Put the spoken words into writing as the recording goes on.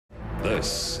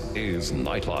This is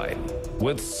Nightline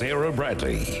with Sarah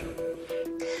Bradley.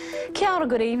 Kia ora,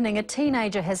 good evening. A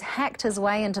teenager has hacked his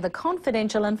way into the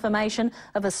confidential information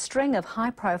of a string of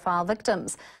high-profile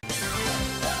victims.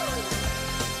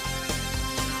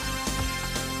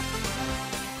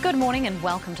 Good morning and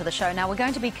welcome to the show. Now, we're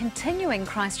going to be continuing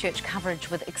Christchurch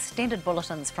coverage with extended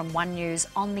bulletins from One News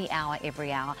on the hour,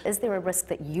 every hour. Is there a risk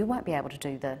that you won't be able to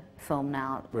do the film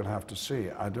now? We'll have to see.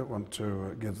 I don't want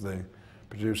to give the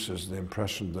producers the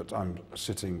impression that I'm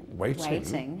sitting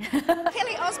waiting.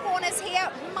 Kelly Osbourne is here.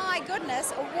 My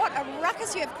goodness, what a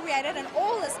ruckus you have created and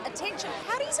all this attention.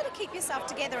 How do you sort of keep yourself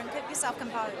together and keep yourself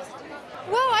composed?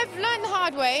 Well, I've learned the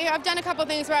hard way. I've done a couple of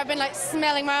things where I've been like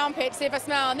smelling my armpits, see if I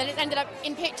smell, and then it's ended up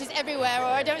in pictures everywhere, or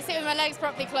I don't sit with my legs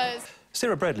properly closed.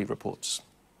 Sarah Bradley reports.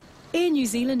 Air New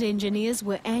Zealand engineers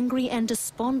were angry and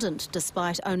despondent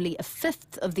despite only a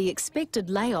fifth of the expected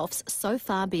layoffs so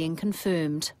far being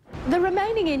confirmed. The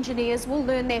remaining engineers will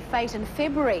learn their fate in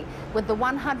February, with the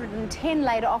 110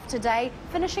 laid off today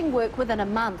finishing work within a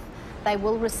month. They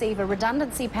will receive a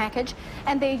redundancy package,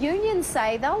 and their unions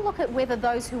say they'll look at whether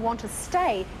those who want to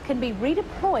stay can be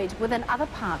redeployed within other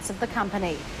parts of the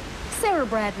company. Sarah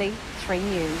Bradley, 3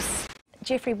 News.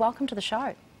 Jeffrey, welcome to the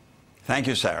show. Thank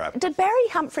you, Sarah. Did Barry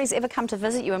Humphries ever come to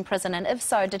visit you in prison, and if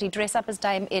so, did he dress up as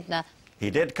Dame Edna? He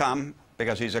did come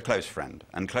because he's a close friend,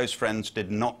 and close friends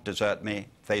did not desert me.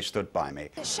 They stood by me.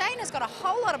 Shane has got a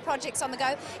whole lot of projects on the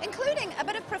go, including a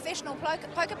bit of professional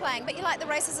poker playing, but you like the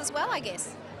races as well, I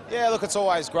guess? Yeah, look, it's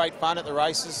always great fun at the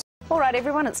races. All right,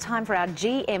 everyone, it's time for our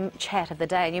GM chat of the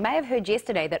day. And you may have heard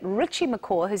yesterday that Richie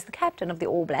McCaw, who's the captain of the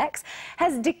All Blacks,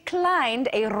 has declined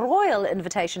a royal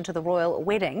invitation to the royal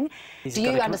wedding. Do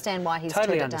you understand why he's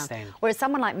turned it down? Whereas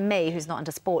someone like me, who's not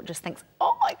into sport, just thinks,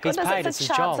 oh my goodness, it's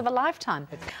a chance of a lifetime.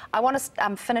 I want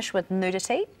to finish with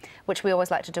nudity, which we always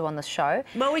like to do on this show.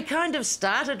 Well, we kind of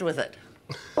started with it.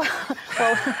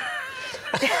 Well,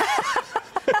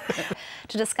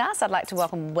 to discuss, I'd like to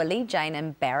welcome Willie, Jane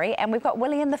and Barry, and we've got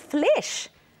Willie in the flesh.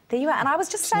 There you are, and I was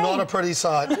just saying... It's not a pretty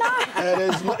sight. No.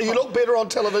 It is. You look better on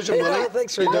television, Willie.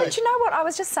 Thanks for Do you know what? I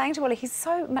was just saying to Willie, he's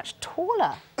so much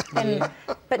taller.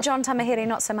 But John Tamahere,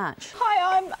 not so much.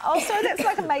 Hi, sorry, that's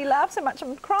like made me laugh so much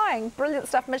I'm crying. Brilliant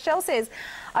stuff. Michelle says,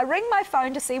 I ring my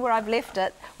phone to see where I've left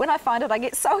it. When I find it, I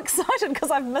get so excited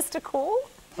because I've missed a call.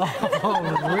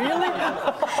 Oh, really?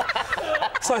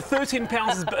 So 13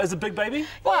 pounds is a big baby?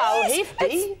 Wow,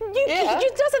 hefty.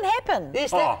 It doesn't happen.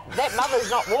 Yes, that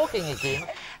mother's not walking again.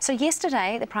 So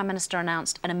yesterday, the Prime Minister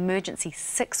announced an emergency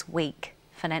 6-week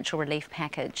financial relief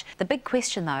package. The big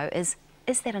question, though, is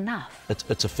that enough?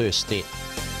 It's a first step.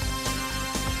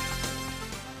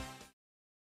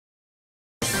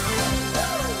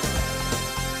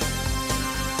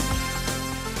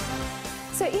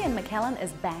 So Ian McKellen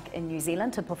is back in New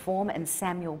Zealand to perform in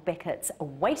Samuel Beckett's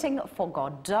Waiting for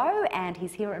Godot, and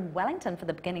he's here in Wellington for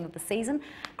the beginning of the season.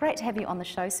 Great to have you on the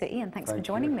show, Sir Ian. Thanks for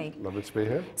joining me. Lovely to be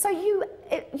here. So you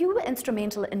were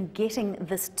instrumental in getting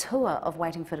this tour of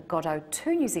Waiting for Godot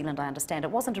to New Zealand, I understand. It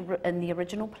wasn't in the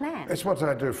original plan. It's what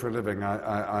I do for a living.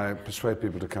 I persuade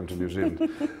people to come to New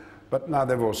Zealand. But now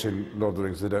they've all seen Lord of the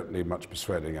Rings, they don't need much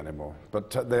persuading anymore. But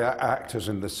the actors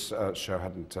in this show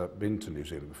hadn't been to New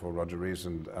Zealand before, Roger Rees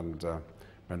and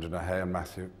Brendan O'Hay and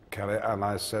Matthew Kelly, and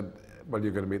I said, well,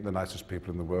 you're going to meet the nicest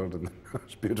people in the world and the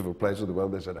most beautiful place in the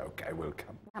world. They said, OK, we'll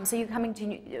come. So you're coming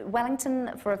to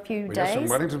Wellington for a few days? Yes, in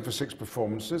Wellington for 6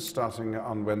 performances, starting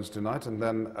on Wednesday night, and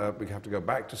then we have to go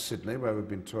back to Sydney, where we've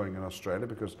been touring in Australia,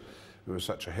 because we were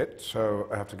such a hit. So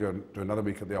I have to go and do another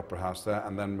week at the Opera House there,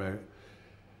 and then we're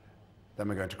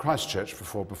going to Christchurch for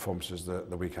 4 performances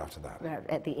the week after that.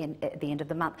 At the end of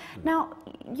the month. Now,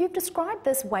 you've described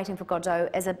this Waiting for Godot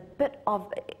as a bit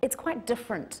of... It's quite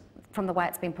different from the way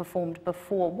it's been performed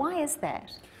before. Why is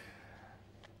that?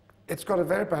 It's got a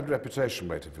very bad reputation,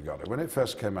 Waiting for Godot. When it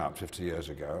first came out 50 years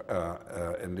ago,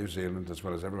 in New Zealand as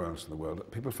well as everywhere else in the world,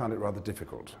 people found it rather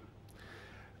difficult.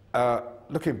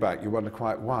 Looking back, you wonder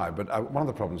quite why, but one of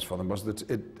the problems for them was that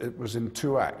it was in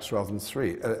 2 acts rather than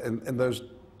 3. In those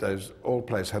days, all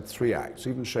plays had 3 acts,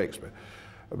 even Shakespeare.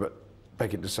 But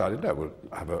Beckett decided, no, we'll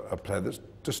have a play that's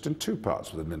just in 2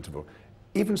 parts with an interval.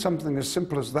 Even something as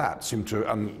simple as that seemed to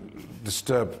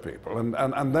disturb people.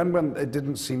 And then when it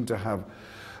didn't seem to have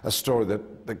a story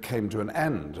that came to an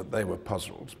end, they were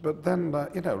puzzled. But then,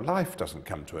 you know, life doesn't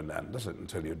come to an end, does it,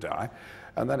 until you die?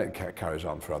 And then it carries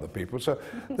on for other people. So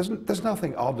there's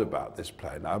nothing odd about this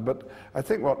play now, but I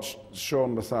think what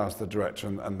Sean Mathias, the director,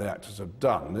 and the actors have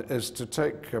done is to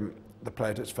take the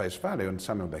play at its face value, and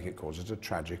Samuel Beckett calls it a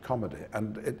tragic comedy,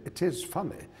 and it is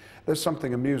funny. There's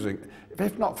something amusing,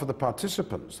 if not for the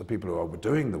participants, the people who are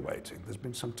doing the waiting. There's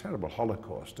been some terrible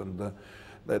Holocaust, and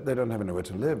they don't have anywhere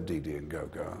to live, Dee and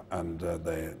Gogo, and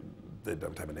they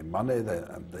don't have any money,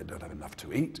 they don't have enough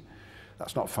to eat.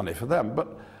 That's not funny for them,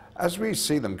 but as we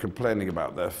see them complaining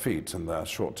about their feet and their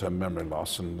short-term memory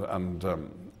loss and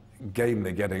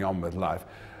gamely getting on with life,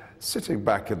 sitting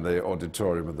back in the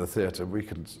auditorium of the theatre, we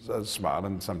can smile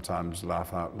and sometimes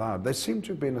laugh out loud. They seem to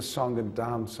have been a song and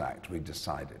dance act, we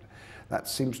decided. That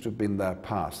seems to have been their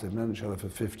past. They've known each other for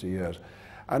 50 years.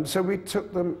 And so we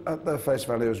took them at their face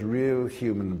value as real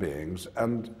human beings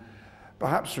and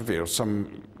perhaps revealed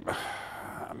some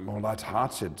more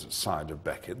light-hearted side of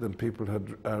Beckett than people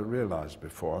had realised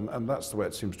before. And that's the way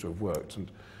it seems to have worked. And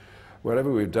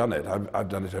wherever we've done it, I've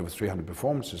done it over 300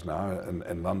 performances now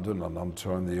in London and on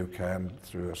tour in the UK and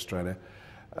through Australia.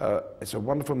 It's a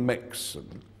wonderful mix.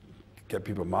 Get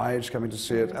people my age coming to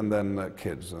see it, and then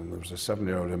kids. And there was a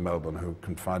 7-year-old in Melbourne who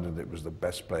confided it was the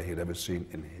best play he'd ever seen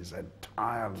in his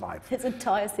entire life. His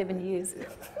entire 7 years.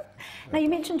 Now, you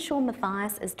mentioned Sean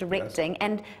Matthias is directing,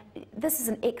 and this is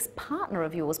an ex-partner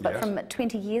of yours, but from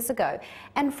 20 years ago.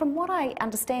 And from what I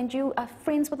understand, you are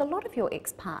friends with a lot of your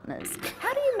ex-partners.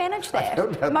 How do you manage that? I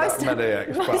don't have that many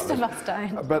ex-partners. Most of us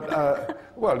don't. But,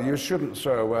 well, you shouldn't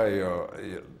throw away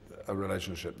a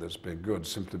relationship that's been good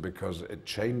simply because it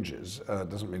changes.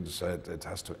 Doesn't mean to say it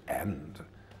has to end.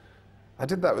 I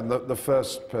did that with the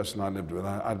first person I lived with.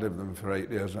 I lived with them for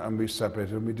 8 years, and we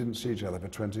separated, and we didn't see each other for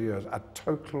 20 years. A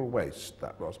total waste,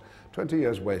 that was. 20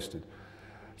 years wasted.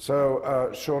 So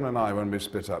Sean and I, when we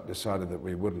split up, decided that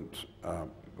we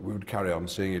would carry on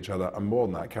seeing each other, and more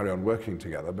than that, carry on working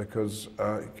together, because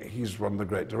he's one of the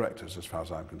great directors, as far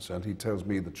as I'm concerned. He tells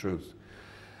me the truth.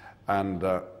 And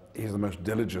he's the most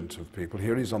diligent of people.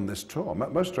 Here he's on this tour.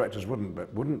 Most directors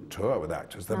wouldn't tour with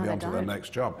actors. They'd be on to their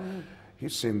next job.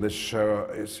 He's seen this show,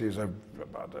 he sees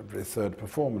about every third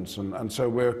performance, and so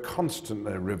we're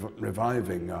constantly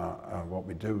reviving what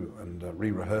we do and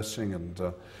re-rehearsing and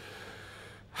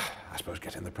I suppose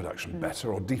getting the production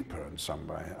better or deeper in some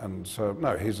way. And so,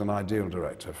 no, he's an ideal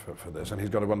director for this, and he's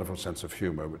got a wonderful sense of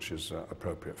humour, which is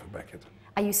appropriate for Beckett.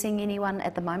 Are you seeing anyone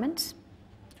at the moment?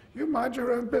 You mind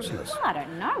your own business. I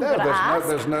don't know.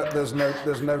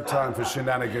 There's no time for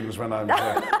shenanigans when I'm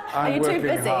here. I'm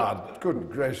working hard.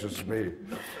 Good gracious me.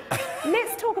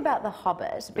 Let's talk about The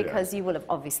Hobbit, because you will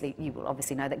obviously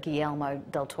know that Guillermo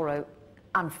del Toro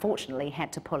unfortunately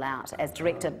had to pull out as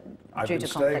director due to conflicting. I've been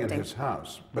staying in his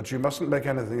house, but you mustn't make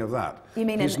anything of that. You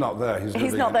mean he's not there?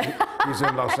 He's not there. He's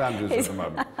in Los Angeles at the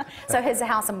moment. So his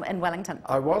house in Wellington.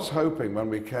 I was hoping when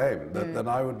we came that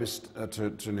I would be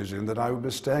to New Zealand, that I would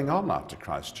be staying on after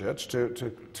Christchurch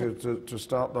to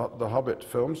start the Hobbit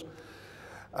films.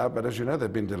 But as you know,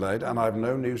 they've been delayed, and I have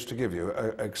no news to give you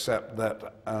except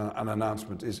that an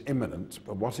announcement is imminent.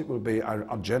 But what it will be,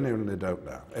 I genuinely don't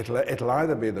know. It'll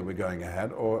either be that we're going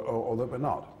ahead or that we're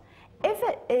not. If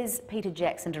it is Peter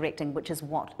Jackson directing, which is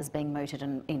what is being mooted,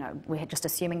 and we're just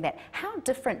assuming that, how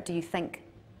different do you think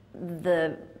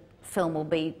the film will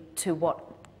be to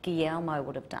what Guillermo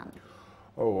would have done?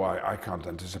 Oh, I can't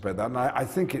anticipate that. And I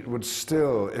think it would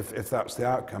still, if that's the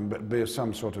outcome, be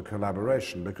some sort of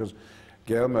collaboration, because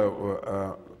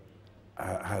Guillermo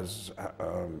has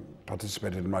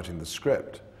participated in writing the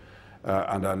script,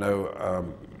 and I know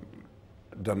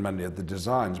done many of the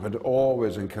designs, but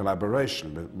always in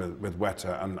collaboration with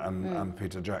Weta and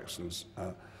Peter Jackson's,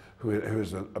 who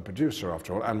is a producer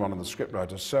after all, and one of the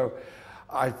scriptwriters. So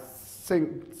I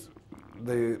think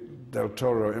the Del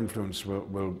Toro influence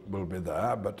will be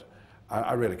there, but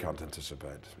I really can't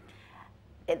anticipate.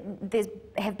 There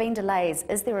have been delays.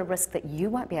 Is there a risk that you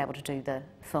won't be able to do the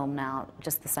film now,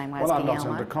 just the same way as Guillermo? Well, I'm not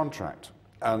under contract,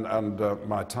 and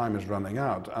my time is running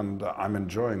out, and I'm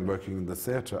enjoying working in the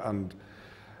theatre, and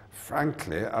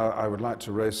frankly, I would like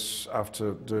to race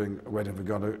after waiting for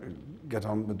God to get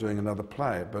on with doing another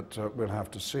play, but we'll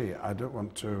have to see. I don't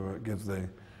want to give the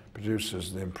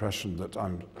producers the impression that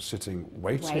I'm sitting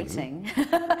waiting. Waiting.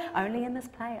 Only in this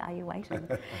play are you waiting.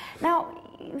 Now,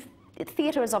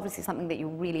 theatre is obviously something that you're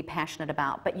really passionate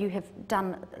about, but you have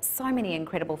done so many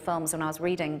incredible films. When I was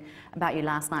reading about you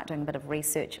last night, doing a bit of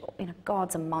research,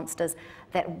 Gods and Monsters,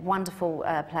 that wonderful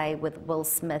play with Will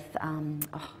Smith,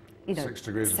 6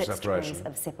 Degrees of Separation. 6 Degrees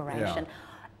of Separation. Yeah.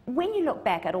 When you look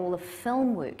back at all the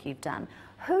film work you've done,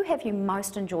 who have you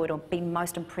most enjoyed or been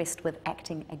most impressed with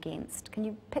acting against? Can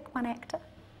you pick one actor?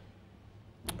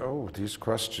 Oh, these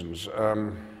questions.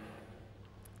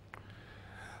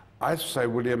 I'd say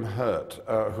William Hurt,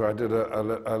 who I did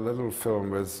a little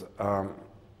film with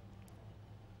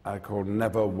called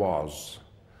Never Was.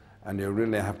 And you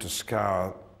really have to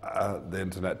scour the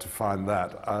internet to find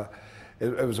that.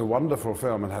 It was a wonderful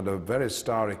film and had a very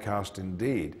starry cast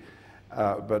indeed.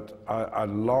 But I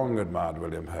long admired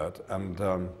William Hurt,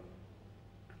 and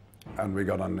we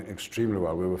got on extremely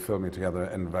well. We were filming together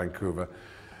in Vancouver,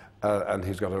 and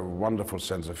he's got a wonderful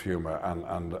sense of humor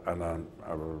and an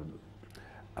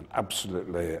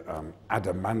absolutely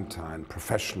adamantine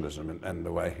professionalism in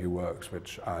the way he works,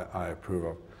 which I approve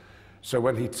of. So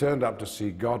when he turned up to see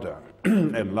Godard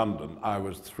in London, I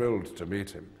was thrilled to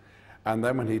meet him. And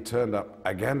then when he turned up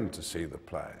again to see the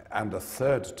play, and a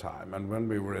third time, and when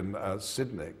we were in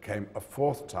Sydney, came a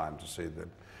fourth time to see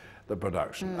the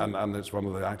production. And it's one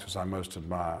of the actors I most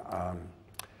admire.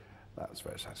 That's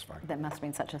very satisfying. That must have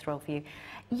been such a thrill for you.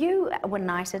 You were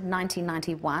knighted in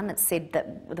 1991. It's said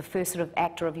that the first sort of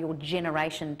actor of your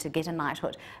generation to get a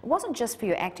knighthood. It wasn't just for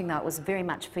your acting, though. It was very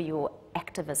much for your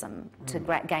activism to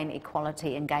gain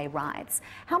equality and gay rights.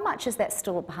 How much is that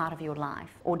still a part of your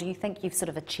life? Or do you think you've sort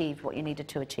of achieved what you needed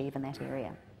to achieve in that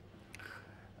area?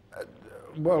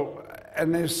 Well,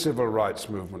 any civil rights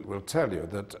movement will tell you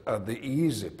that the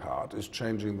easy part is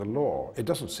changing the law. It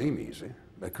doesn't seem easy,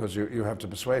 because you have to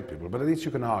persuade people, but at least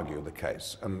you can argue the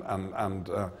case. And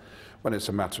when it's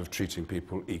a matter of treating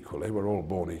people equally, we're all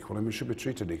born equal, and we should be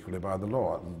treated equally by the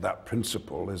law. That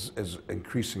principle is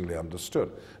increasingly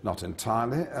understood. Not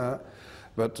entirely,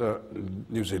 but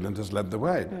New Zealand has led the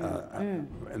way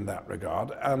in that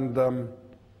regard. And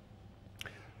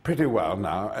pretty well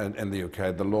now in the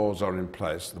UK, the laws are in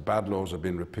place. The bad laws have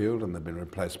been repealed, and they've been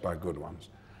replaced by good ones.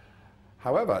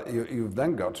 However, you've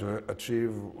then got to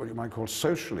achieve what you might call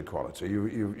social equality.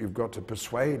 You've got to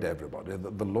persuade everybody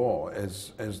that the law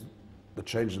is the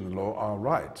changes in the law are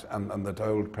right, and that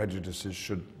old prejudices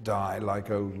should die like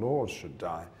old laws should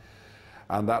die.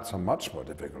 And that's a much more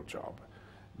difficult job,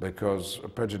 because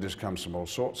prejudice comes from all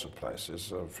sorts of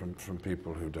places, from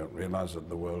people who don't realize that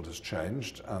the world has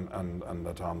changed, and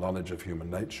that our knowledge of human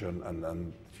nature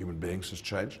and human beings has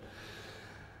changed.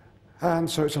 And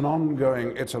so it's an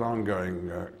ongoing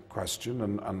question,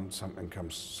 and something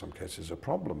comes, some cases, a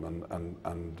problem.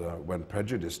 And when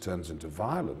prejudice turns into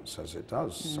violence, as it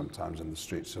does sometimes in the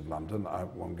streets of London,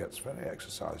 one gets very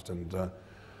exercised, or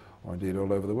indeed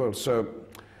all over the world. So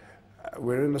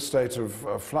we're in a state of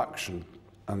flux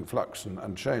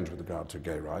and change with regard to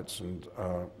gay rights. And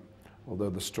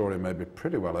although the story may be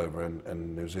pretty well over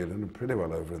in New Zealand and pretty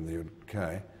well over in the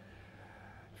UK,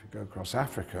 go across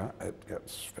Africa, it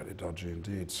gets very dodgy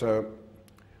indeed. So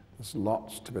there's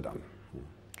lots to be done.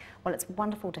 Well, it's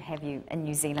wonderful to have you in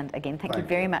New Zealand again. Thank you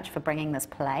very much for bringing this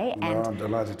play. No, I'm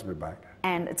delighted to be back.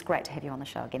 And it's great to have you on the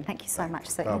show again. Thank you so much,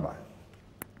 sir. Bye-bye.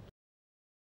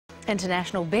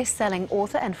 International best-selling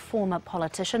author and former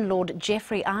politician Lord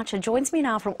Jeffrey Archer joins me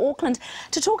now from Auckland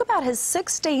to talk about his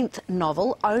 16th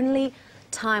novel, Only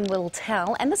Time Will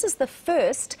Tell. And this is the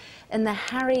first in the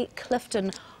Harry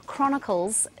Clifton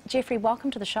Chronicles. Jeffrey, welcome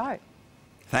to the show.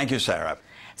 Thank you, Sarah.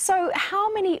 So how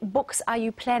many books are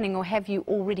you planning, or have you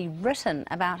already written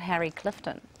about Harry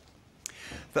Clifton?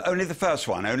 Only the first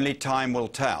one, Only Time Will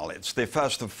Tell. It's the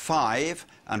first of 5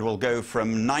 and will go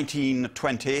from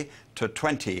 1920 to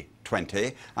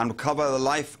 2020 and will cover the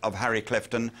life of Harry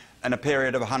Clifton in a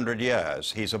period of 100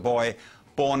 years. He's a boy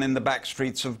born in the back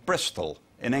streets of Bristol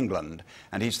in England,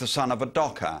 and he's the son of a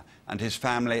docker, and his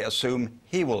family assume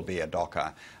he will be a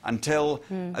docker until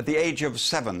at the age of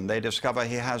 7 they discover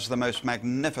he has the most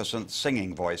magnificent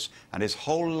singing voice, and his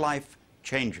whole life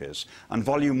changes. And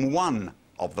volume 1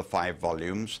 of the 5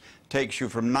 volumes takes you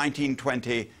from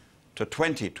 1920 to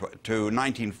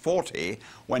 1940,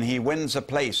 when he wins a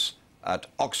place at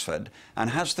Oxford and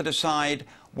has to decide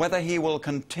whether he will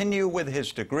continue with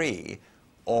his degree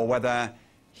or whether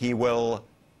he will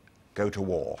go to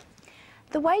war.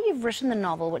 The way you've written the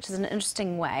novel, which is an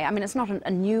interesting way, I mean, it's not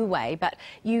a new way, but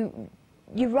you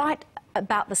write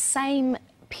about the same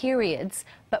periods,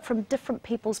 but from different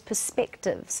people's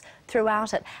perspectives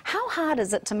throughout it. How hard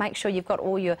is it to make sure you've got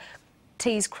all your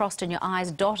T's crossed and your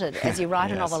I's dotted as you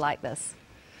write a novel like this?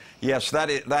 Yes,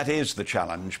 that is the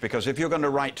challenge, because if you're going to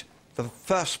write the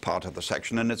first part of the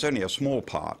section, and it's only a small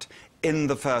part, in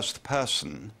the first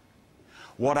person,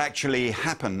 what actually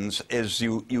happens is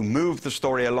you move the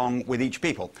story along with each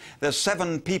people. There's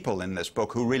 7 people in this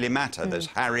book who really matter. There's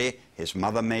Harry, his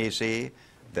mother Maisie,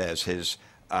 there's his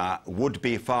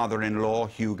would-be father-in-law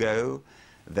Hugo,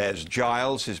 there's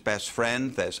Giles, his best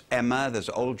friend, there's Emma, there's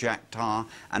old Jack Tar,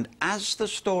 and as the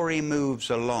story moves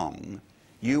along,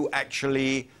 you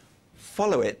actually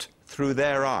follow it through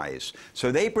their eyes.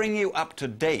 So they bring you up to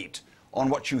date on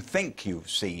what you think you've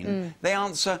seen. They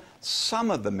answer some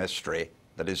of the mystery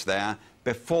that is there,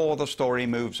 before the story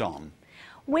moves on.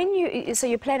 So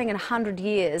you're planning in 100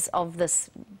 years of this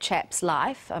chap's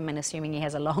life, I mean, assuming he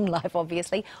has a long life,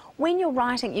 obviously. When you're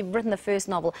writing, you've written the first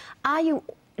novel,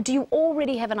 do you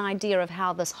already have an idea of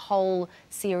how this whole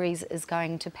series is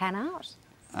going to pan out?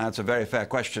 That's a very fair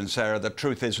question, Sarah. The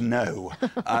truth is no.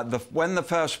 When the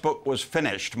first book was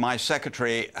finished, my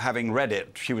secretary, having read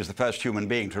it, she was the first human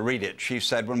being to read it, she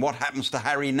said, "Well, what happens to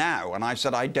Harry now?" And I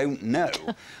said, "I don't know."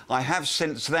 I have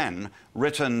since then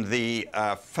written the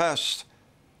first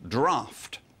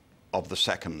draft of the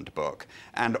second book,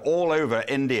 and all over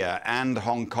India and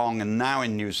Hong Kong and now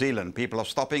in New Zealand, people are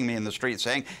stopping me in the street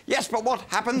saying, "Yes, but what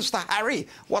happens to Harry?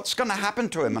 What's going to happen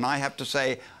to him?" And I have to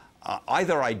say,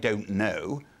 either I don't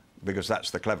know, because that's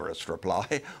the cleverest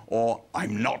reply, or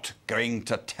I'm not going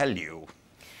to tell you.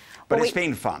 But it's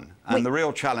been fun, and the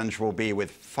real challenge will be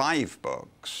with 5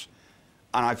 books,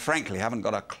 and I frankly haven't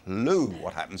got a clue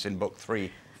what happens in book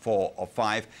 3, 4 or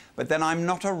 5, but then I'm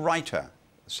not a writer,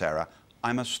 Sarah,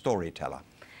 I'm a storyteller.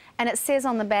 And it says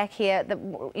on the back here that,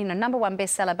 you know, #1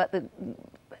 bestseller, but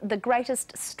the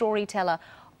greatest storyteller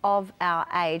of our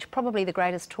age, probably the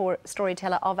greatest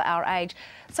storyteller of our age.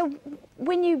 So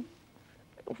when you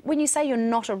say you're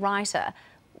not a writer,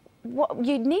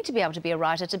 you need to be able to be a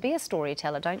writer to be a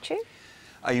storyteller, don't you?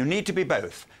 You need to be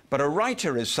both. But a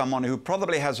writer is someone who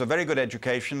probably has a very good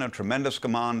education, a tremendous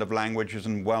command of languages,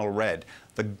 and well-read.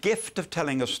 The gift of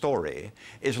telling a story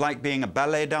is like being a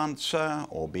ballet dancer,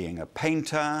 or being a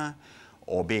painter,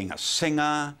 or being a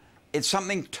singer. It's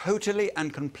something totally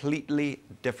and completely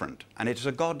different, and it is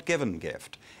a God-given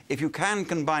gift. If you can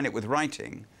combine it with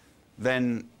writing,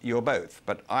 then you're both.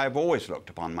 But I've always looked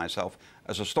upon myself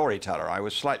as a storyteller. I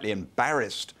was slightly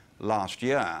embarrassed last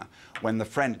year when the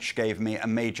French gave me a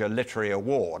major literary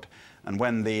award, and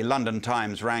when the London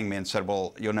Times rang me and said,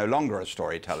 "Well, you're no longer a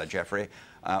storyteller, Geoffrey,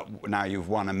 now you've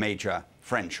won a major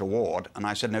French award," and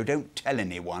I said, "No, don't tell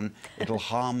anyone, it'll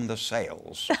harm the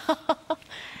sales."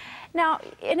 Now,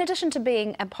 in addition to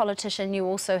being a politician, you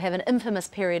also have an infamous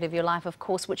period of your life, of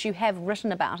course, which you have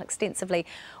written about extensively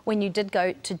when you did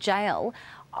go to jail.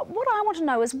 What I want to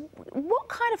know is, what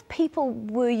kind of people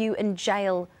were you in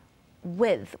jail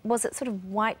with? Was it sort of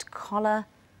white-collar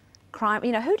crime?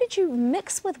 You know, who did you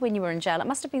mix with when you were in jail? It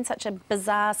must have been such a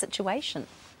bizarre situation.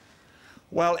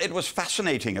 Well, it was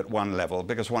fascinating at one level,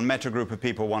 because one met a group of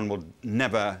people one would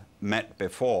never met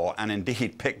before, and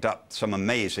indeed picked up some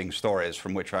amazing stories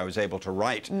from which I was able to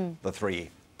write the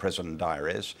 3 prison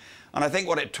diaries. And I think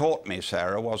what it taught me,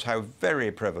 Sarah, was how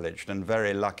very privileged and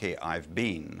very lucky I've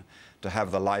been to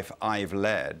have the life I've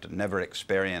led, never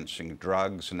experiencing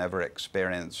drugs, never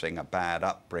experiencing a bad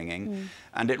upbringing.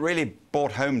 And it really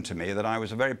brought home to me that I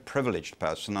was a very privileged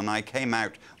person, and I came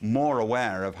out more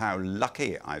aware of how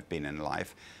lucky I've been in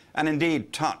life, and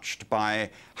indeed touched by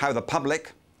how the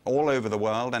public all over the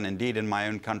world, and indeed in my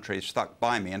own country, stuck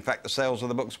by me. In fact, the sales of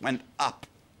the books went up,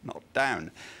 not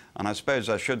down. And I suppose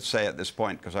I should say at this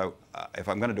point, because if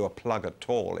I'm going to do a plug at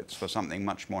all, it's for something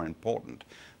much more important,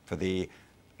 for the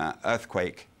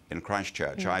earthquake in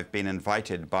Christchurch. I've been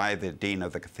invited by the Dean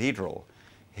of the Cathedral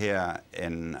here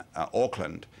in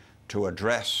Auckland to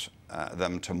address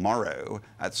them tomorrow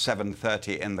at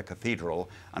 7:30 in the Cathedral,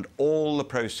 and all the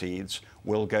proceeds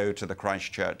will go to the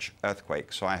Christchurch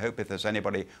earthquake. So I hope if there's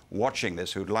anybody watching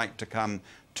this who'd like to come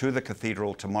to the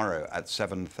Cathedral tomorrow at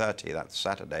 7:30, that's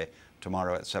Saturday,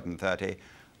 tomorrow at 7:30,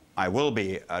 I will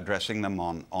be addressing them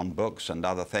on books and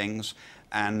other things,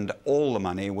 and all the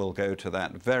money will go to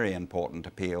that very important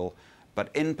appeal, but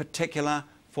in particular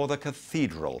for the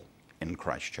Cathedral in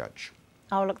Christchurch.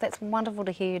 Oh, look, that's wonderful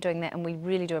to hear you doing that, and we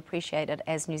really do appreciate it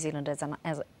as New Zealanders, and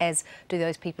as do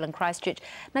those people in Christchurch.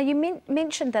 Now, you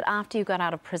mentioned that after you got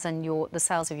out of prison, the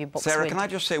sales of your books Sarah, can I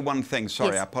just say one thing?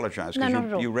 Sorry, yes. I apologise, No,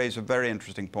 because you raise a very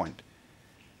interesting point.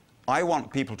 I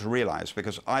want people to realise,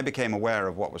 because I became aware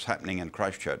of what was happening in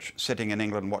Christchurch, sitting in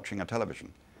England watching a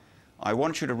television. I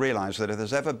want you to realise that if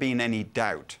there's ever been any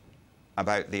doubt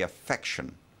about the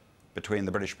affection between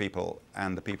the British people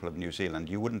and the people of New Zealand,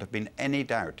 you wouldn't have been any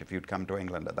doubt if you'd come to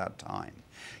England at that time.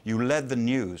 You led the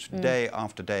news day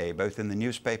after day, both in the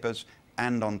newspapers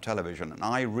and on television, and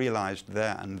I realised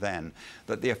there and then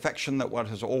that the affection that what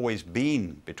has always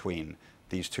been between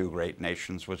these 2 great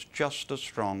nations was just as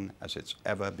strong as it's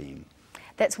ever been.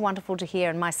 That's wonderful to hear,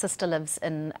 and my sister lives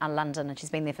in London, and she's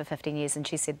been there for 15 years, and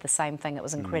she said the same thing. It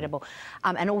was incredible.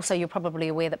 And also, you're probably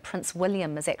aware that Prince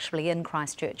William is actually in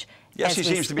Christchurch. Yes, he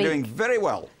seems to be doing very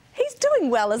well. He's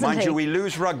doing well, isn't he? Mind you, we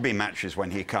lose rugby matches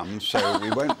when he comes, so we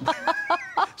won't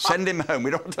send him home.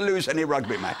 We don't want to lose any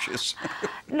rugby matches.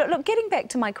 Look, getting back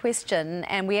to my question,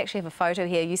 and we actually have a photo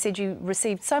here, you said you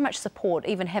received so much support,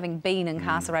 even having been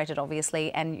incarcerated,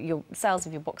 obviously, and your sales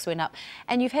of your books went up.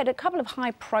 And you've had a couple of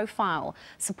high-profile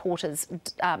supporters.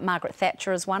 Margaret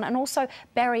Thatcher is one, and also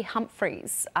Barry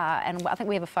Humphries, and I think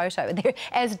we have a photo there,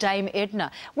 as Dame Edna.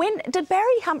 When did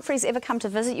Barry Humphries ever come to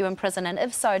visit you in prison? And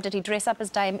if so, did he dress up as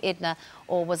Dame Edna,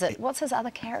 or was it, what's his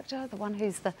other character, the one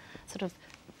who's the sort of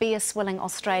beer-swilling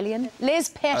Australian? Les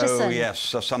Patterson. Oh, yes,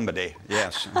 somebody,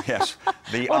 yes, yes.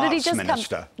 The arts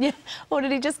minister. Or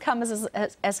did he just come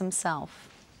as himself?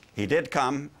 He did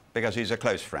come because he's a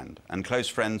close friend, and close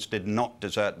friends did not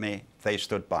desert me. They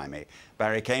stood by me.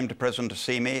 Barry came to prison to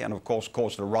see me and, of course,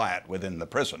 caused a riot within the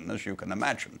prison, as you can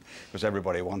imagine, because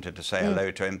everybody wanted to say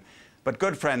hello to him. But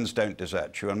good friends don't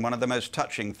desert you, and one of the most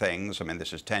touching things, I mean,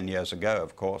 this is 10 years ago,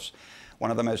 of course, one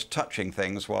of the most touching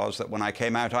things was that when I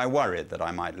came out, I worried that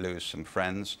I might lose some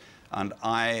friends, and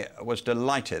I was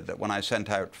delighted that when I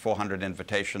sent out 400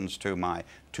 invitations to my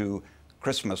 2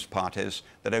 Christmas parties,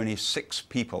 that only 6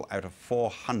 people out of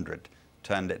 400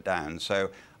 turned it down.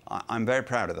 So I'm very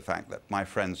proud of the fact that my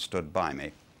friends stood by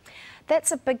me.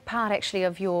 That's a big part, actually,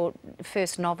 of your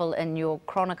first novel in your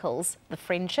chronicles, the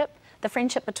friendship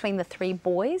between the 3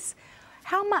 boys.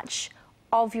 How much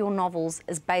of your novels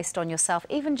is based on yourself,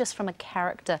 even just from a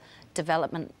character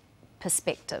development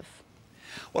perspective?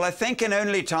 Well, I think in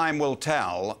Only Time Will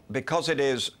Tell, because it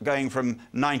is going from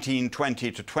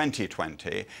 1920 to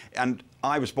 2020, and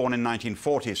I was born in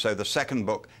 1940, so the second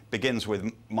book begins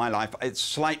with my life. It's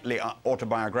slightly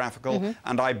autobiographical,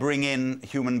 and I bring in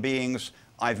human beings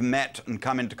I've met and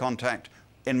come into contact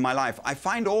in my life. I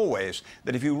find always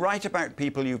that if you write about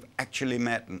people you've actually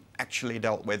met and actually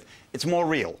dealt with, it's more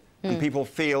real. And people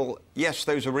feel, yes,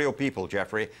 those are real people,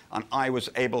 Jeffrey, and I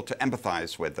was able to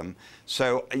empathise with them.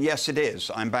 So, yes, it is,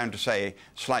 I'm bound to say,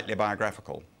 slightly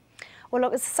biographical. Well,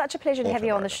 look, it's such a pleasure to have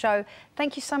you on the show.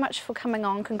 Thank you so much for coming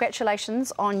on.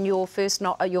 Congratulations on your first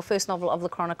novel of the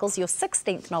Chronicles, your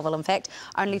 16th novel, in fact,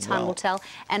 Only Time Will Tell.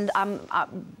 And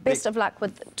best of luck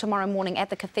with tomorrow morning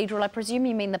at the Cathedral. I presume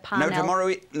you mean the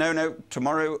Parnell... No,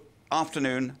 tomorrow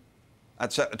afternoon.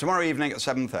 Tomorrow evening at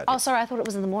 7:30. Oh, sorry, I thought it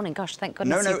was in the morning. Gosh, thank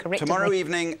goodness you corrected me. Tomorrow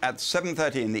evening at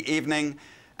 7:30 in the evening.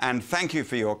 And thank you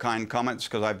for your kind comments,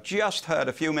 because I've just heard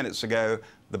a few minutes ago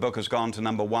the book has gone to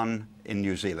 #1 in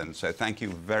New Zealand. So thank you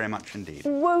very much indeed.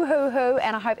 Woo-hoo-hoo.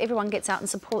 And I hope everyone gets out and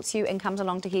supports you and comes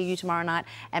along to hear you tomorrow night.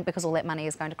 And because all that money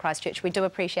is going to Christchurch, we do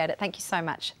appreciate it. Thank you so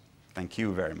much. Thank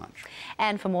you very much.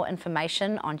 And for more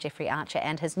information on Jeffrey Archer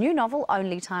and his new novel,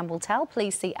 Only Time Will Tell,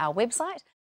 please see our website.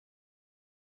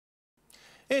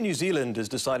 Air New Zealand has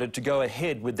decided to go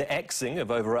ahead with the axing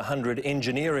of over 100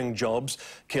 engineering jobs,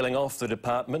 killing off the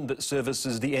department that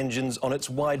services the engines on its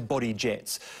wide-body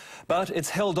jets. But it's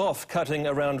held off cutting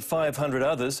around 500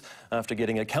 others after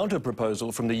getting a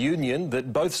counter-proposal from the union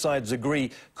that both sides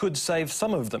agree could save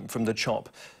some of them from the chop.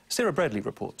 Sarah Bradley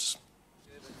reports.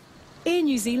 Air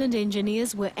New Zealand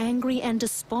engineers were angry and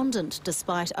despondent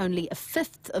despite only a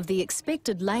fifth of the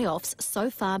expected layoffs so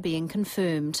far being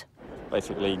confirmed.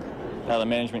 Basically, how the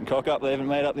management cock up, they haven't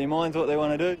made up their minds what they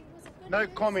want to do. No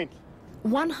comment.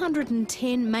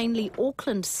 110 mainly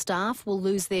Auckland staff will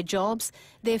lose their jobs,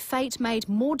 their fate made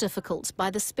more difficult by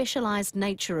the specialised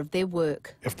nature of their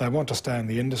work. If they want to stay in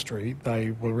the industry,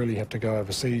 they will really have to go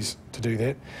overseas to do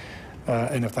that.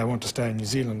 And if they want to stay in New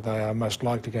Zealand, they are most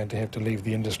likely going to have to leave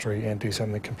the industry and do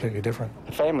something completely different.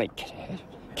 Family,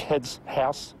 kids,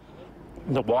 house,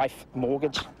 the wife,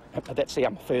 mortgage, that's the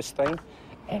first thing.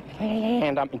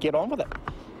 And get on with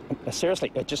it.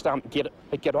 Seriously, just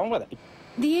get on with it.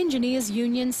 The Engineers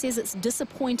Union says it's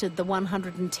disappointed the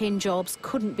 110 jobs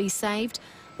couldn't be saved,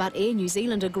 but Air New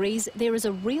Zealand agrees there is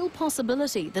a real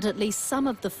possibility that at least some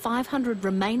of the 500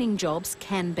 remaining jobs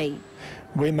can be.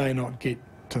 We may not get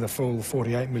to the full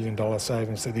 $48 million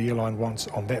savings that the airline wants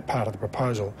on that part of the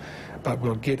proposal, but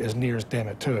we'll get as near as damn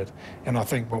it to it. And I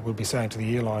think what we'll be saying to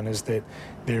the airline is that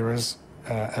there is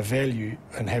a value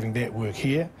in having that work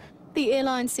here. The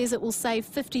airline says it will save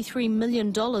 $53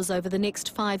 million over the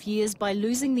next 5 years by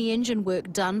losing the engine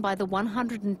work done by the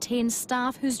 110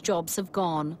 staff whose jobs have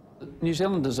gone. New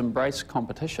Zealanders embrace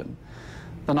competition.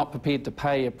 They're not prepared to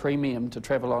pay a premium to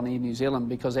travel on Air New Zealand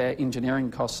because our engineering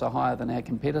costs are higher than our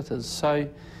competitors. So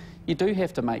you do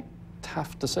have to make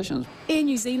tough decisions. Air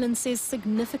New Zealand says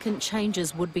significant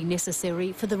changes would be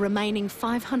necessary for the remaining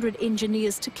 500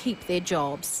 engineers to keep their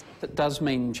jobs. It does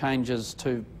mean changes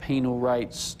to penal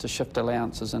rates, to shift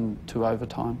allowances and to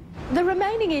overtime. The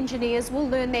remaining engineers will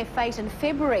learn their fate in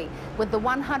February, with the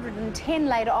 110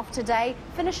 laid off today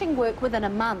finishing work within a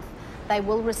month. They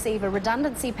will receive a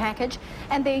redundancy package,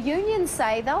 and their unions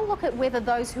say they'll look at whether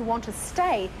those who want to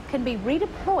stay can be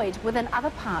redeployed within other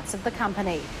parts of the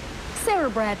company. Sarah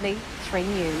Bradley, 3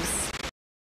 News.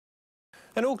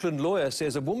 An Auckland lawyer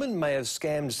says a woman may have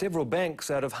scammed several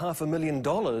banks out of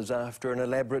 $500,000 after an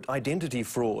elaborate identity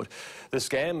fraud. The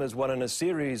scam is one in a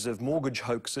series of mortgage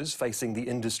hoaxes facing the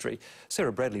industry.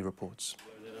 Sarah Bradley reports.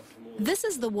 This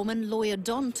is the woman lawyer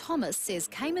Don Thomas says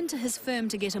came into his firm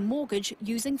to get a mortgage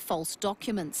using false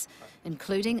documents,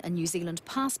 including a New Zealand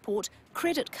passport,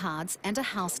 credit cards and a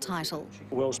house title.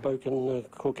 Well-spoken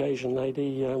Caucasian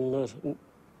lady,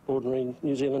 ordinary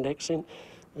New Zealand accent.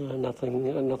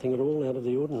 Nothing at all out of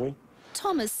the ordinary.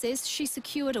 Thomas says she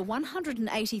secured a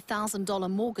 $180,000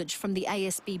 mortgage from the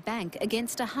ASB Bank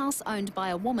against a house owned by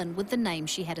a woman with the name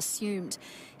she had assumed.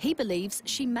 He believes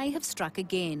she may have struck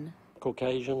again.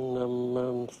 Caucasian,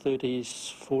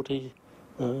 30s, 40,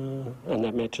 and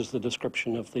that matches the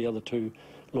description of the other 2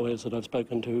 lawyers that I've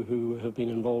spoken to who have been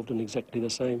involved in exactly the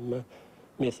same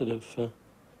method of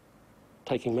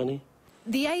taking money.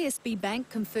 The ASB Bank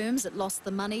confirms it lost the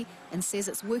money and says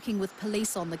it's working with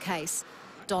police on the case.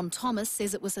 Don Thomas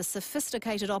says it was a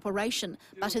sophisticated operation,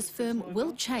 but his firm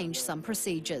will change some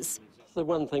procedures. The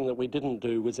one thing that we didn't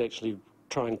do was actually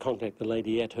try and contact the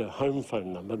lady at her home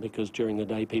phone number, because during the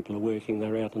day people are working,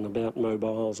 they're out and about,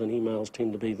 mobiles and emails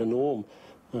tend to be the norm.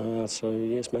 So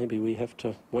yes, maybe we have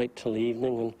to wait till the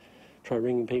evening and try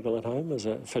ringing people at home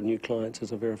for new clients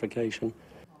as a verification.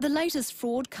 The latest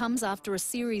fraud comes after a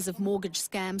series of mortgage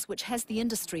scams which has the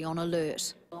industry on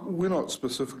alert. We're not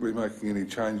specifically making any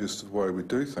changes to the way we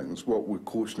do things. What we're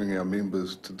cautioning our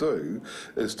members to do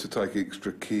is to take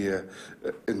extra care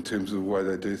in terms of the way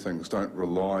they do things. Don't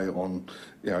rely on,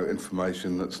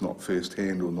 information that's not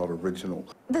first-hand or not original.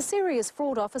 The Serious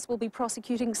Fraud Office will be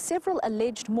prosecuting several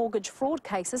alleged mortgage fraud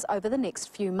cases over the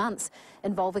next few months,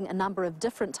 involving a number of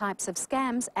different types of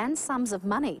scams and sums of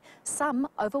money, some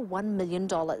over $1 million.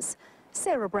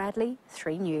 Sarah Bradley,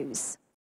 3 News.